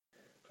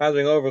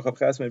Chazing over,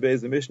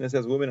 the Mishnah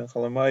says women in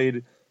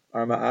Chalamayid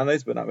are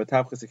ma'anis, but not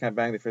metapchis. They can't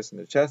bang the first in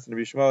the chest. And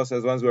Rabbi Shmuel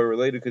says ones who are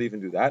related could even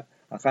do that.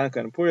 On Chanukah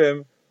and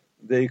Purim,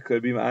 they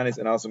could be ma'anis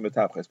and also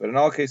metapchis. But in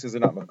all cases, they're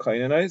not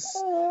makainanis.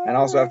 And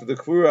also after the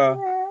Kvura,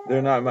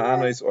 they're not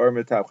ma'anis or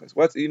metapchis.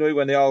 What's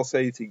when they all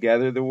say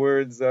together the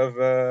words of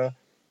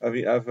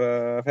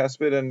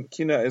hesped, and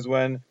kina is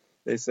when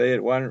they say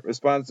it one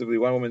responsively.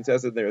 One woman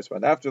says it, and they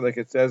respond after, like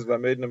it says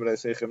v'ameidna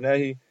b'daisechem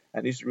nehi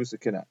and ishrusa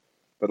kina.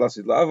 But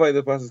lasid la'avai,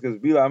 the pasuk says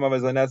bila amav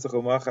zanetzach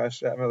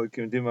u'machash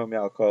emelukim dima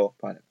me'alkol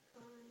panim.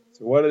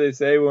 So what do they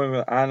say when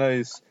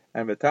ma'anis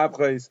and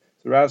metapchis?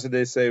 So Rav said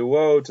they say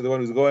woe to the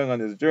one who's going on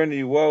this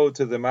journey, woe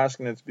to the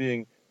mashkin that's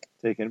being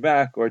taken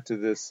back, or to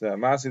this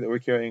masi that we're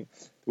carrying.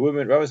 The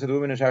women, Rav said the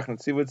women in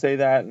Shachnatzi would say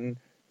that, and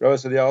Rav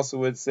said they also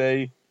would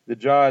say the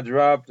jaw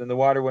dropped and the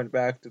water went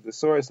back to the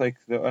source, like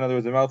in other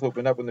words, the mouth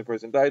opened up when the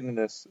person died, and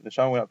the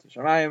neshama went up to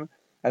Shamayim.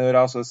 And they would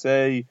also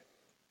say,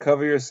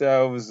 cover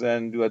yourselves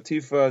and do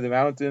atifa, the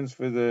mountains,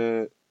 for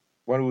the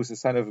one who was the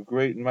son of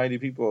great and mighty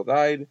people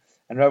died.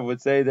 And Rav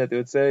would say that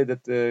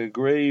the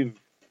grave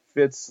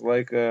fits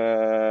like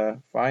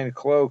a fine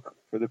cloak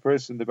for the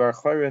person, the bar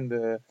chayrin,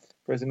 the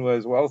person who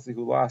was wealthy,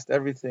 who lost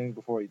everything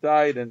before he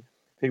died, and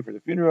paid for the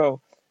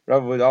funeral.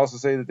 Rav would also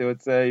say that they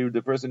would say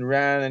the person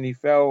ran and he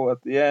fell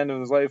at the end of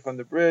his life on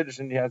the bridge,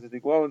 and he had to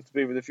dig loans to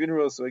pay for the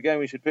funeral, so again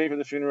we should pay for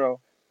the funeral.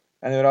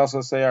 And they would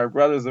also say our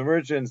brothers, the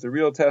merchants, the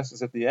real test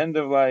is at the end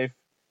of life.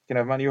 You can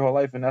have money your whole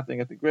life and nothing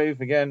at the grave.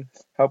 Again,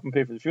 help them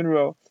pay for the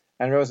funeral.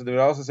 And Rav said they would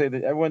also say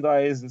that everyone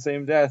dies the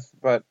same death,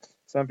 but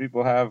some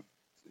people have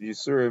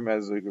Yisurim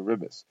as like a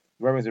ribbis.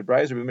 Rabbi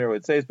Meir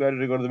would say it's better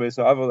to go to the base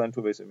of Aval than to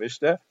a base of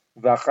Mishteh.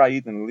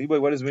 V'achayit and liboy.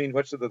 What does it mean?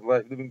 What should the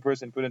living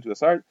person put into a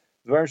sart?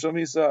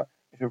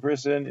 If a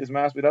person is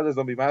maspid others,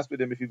 they'll be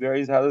maspid him. If he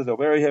buries others, they'll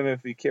bury him.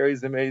 If he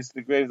carries the mace to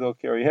the grave, they'll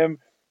carry him.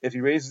 If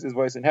he raises his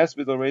voice in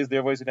hesped, they'll raise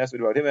their voice in hesped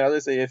about him. And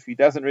others say if he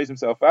doesn't raise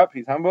himself up,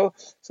 he's humble,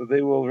 so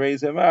they will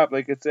raise him up.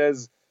 Like it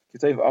says,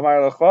 Amar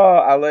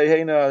Lacha,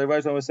 Aleihena, the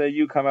Rabbi will say,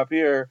 you come up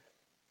here.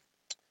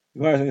 The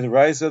Gemara says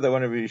Raisa that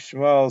one of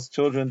Shmuel's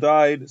children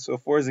died, so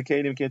 4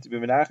 Zakanim came to be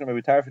Menachem,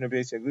 Rabbi Tarfon, Rabbi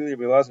Yaglili,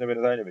 Rabbi Lazar, Rabbi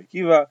Nazar, Rabbi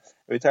Kiva.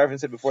 Rabbi Tarfon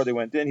said before they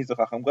went in, he's a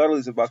Chacham Gadol,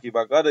 he's a Baki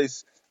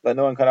Bagadis, let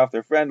no one cut off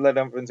their friend, let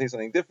them say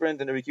something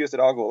different. And Rabbi Kiva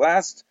said, I'll go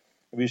last.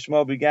 Rabbi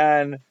Shmuel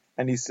began,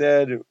 and he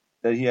said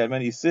that he had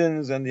many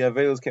sins, and the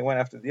Avelos came one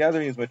after the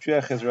other. He was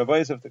Matriach his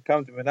rabbis to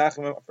come to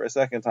Menachem for a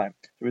second time.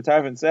 Rabbi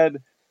Tarfon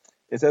said,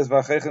 it says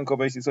V'achechem kol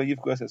beis Yisrael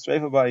yifku es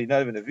Shreifa ba,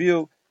 not even a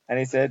view, and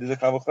he said, there's a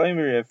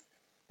Kavachomer, if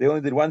they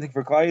only did one thing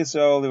for Klal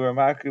Yisrael, they were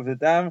Makriv the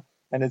Dam,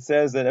 and it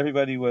says that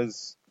everybody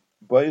was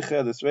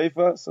Boicha the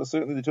Sreifa, so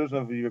certainly the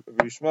children of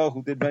Yishmael,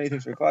 who did many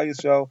things for Klal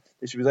Yisrael,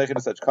 they should be Zeicha to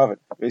such covet.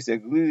 Rabbi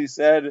Yaglili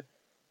said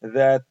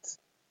that,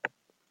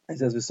 it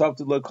says,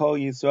 V'sabtu lo kol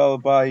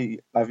Yisrael by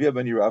Aviyah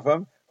ben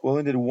Yeravam, who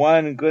only did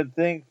one good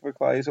thing for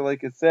Klal Yisrael,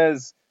 like it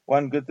says,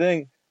 one good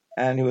thing,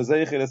 and he was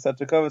Zeicha to such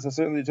a covet, so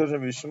certainly the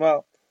children of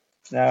Yishmael.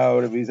 Now,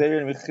 Rabbi Zeir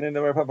and Mechanin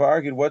and Papa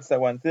argued, what's that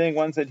one thing?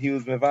 One said he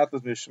was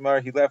Mevatos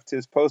Mishmar, he left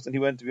his post and he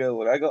went to be El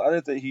Regel.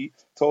 Others said he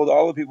told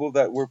all the people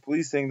that were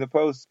policing the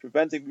post,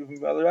 preventing people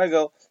from El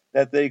Regel,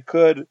 that they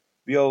could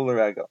be El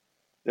Regel.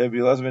 Rabbi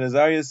Elazar ben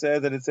Azariah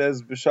said that it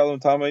says,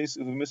 B'shalom Tamais,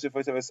 U'v'misif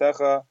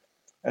V'tevesecha,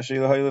 Asher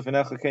Yehoy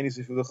Lefenecha, Ken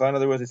Yisif. In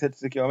other words, they said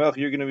to Tzidkiel Melech,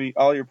 you're going to be,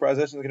 all your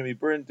possessions are going to be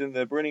burnt in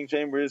the burning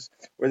chambers,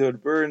 where they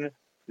would burn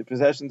the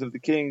possessions of the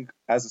king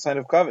as a sign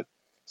of covet.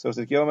 So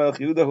Tzidkiel Melech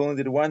Yehuda, who only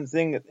did one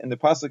thing in the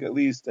pasuk at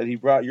least, that he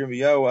brought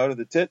Yirmiyahu out of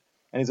the tit,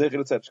 and he's zeicher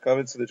to such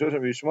covet. So the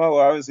children of Yishmael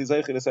are obviously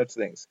zeicher to such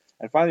things.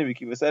 And finally, Rabbi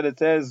Kiva said, it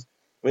says,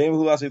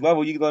 "What's it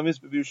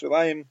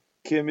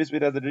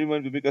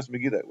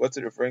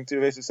referring to?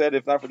 Rashi said,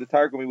 if not for the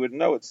Targum, we wouldn't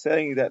know. It's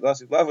saying that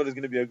Lasid Lavod is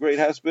going to be a great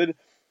hesped,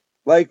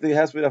 like the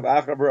hesped of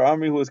Achab or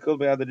Amri, who was killed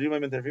by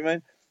Adadriman and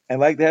Tefriman,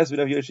 and like the hesped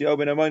of Yoshiyahu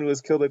ben Ammon, who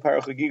was killed by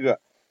Parach Hagiga.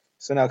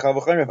 So now,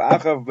 Kavachim, if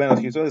Achav ben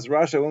Achizol, this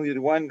Rasha only did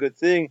one good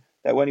thing,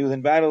 that when he was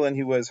in battle and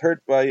he was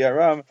hurt by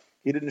Aram,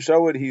 he didn't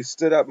show it. He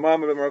stood up,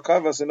 Mama ben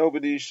Merkava, so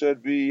nobody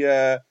should be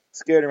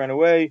scared and run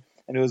away.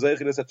 And he was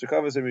Zeichid as such a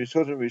Kavas, and his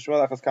children,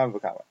 Rishmal Achas Kam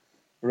V'Kama.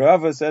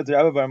 Rava said to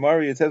Rabbi Bar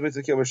Mari, it says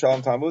Mitzvah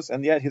Shalom Tammuz,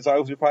 and yet his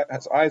eyes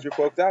were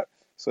poked out.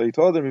 So he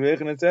told him,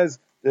 and it says,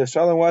 the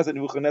Shalom was that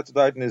Nebuchadnezzar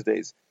died in his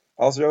days.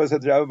 Also, Rava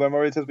said to Rabbi Bar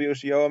Mari, it says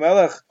Yoshiyahu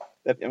Melech,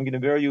 that I'm going to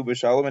bury you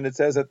b'shalom, and it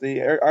says that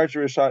the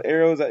archer shot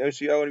arrows at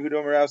Yoshiyahu, and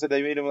Yehuda Merav said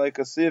they made him like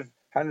a sieve,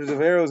 hundreds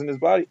of arrows in his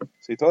body. So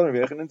he told him,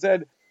 and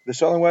said, the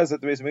shalom was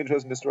that the base of Mikdash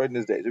wasn't destroyed in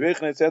his days.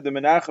 Rebbe said the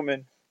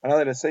Menachemin are not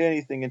allowed to say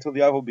anything until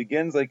the Aval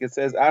begins, like it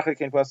says, Acher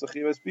ken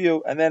pasachivas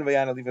biu, and then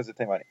Vayana leave as a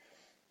Taimani.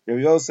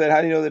 Rabbi Yosef said,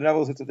 how do you know that the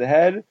Aval sits at the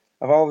head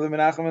of all of the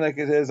Menachemin? Like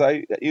it says,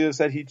 Yosef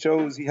said he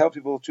helped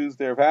people choose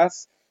their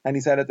paths, and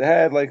he sat at the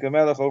head like a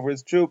melech over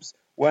his troops.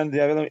 When the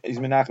Avelim is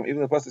Menachem,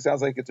 even the pasuk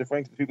sounds like it's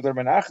referring to the people that are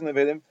Menachem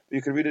Avelim, but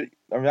you could read it.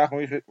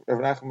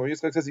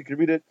 Menachem says you could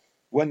read it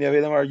when the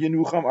Avelim are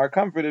Yinucham, are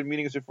comforted,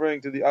 meaning it's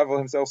referring to the Aval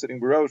himself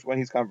sitting Barosh when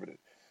he's comforted.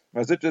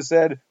 Mazitra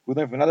said, we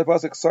learned from another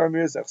pasuk, Sar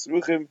Mirzach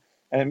Sruchim,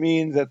 and it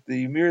means that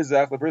the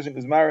Mirzach, the person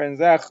who's Mara and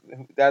Zach,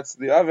 that's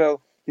the Avel,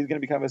 he's going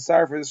to become a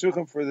Sar for the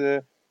Sruchim, for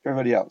the for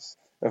everybody else.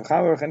 Rav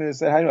Chama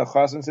said, how do you know a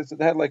Chasen sits at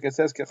the head like it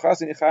says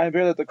Chasen Yichayim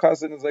Beer, that the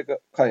Chasen is like a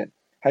Kayin.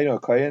 How do you know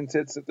a Kayin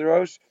sits at the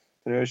Rosh?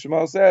 The Rosh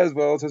Shemal says,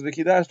 well, it says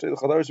V'kidash, the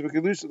Chadash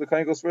V'kidush, the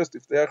Kayin goes first,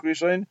 if they are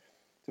Rishon,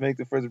 to make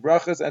the first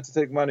brachas and to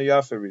take Manu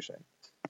Yafa Rishon.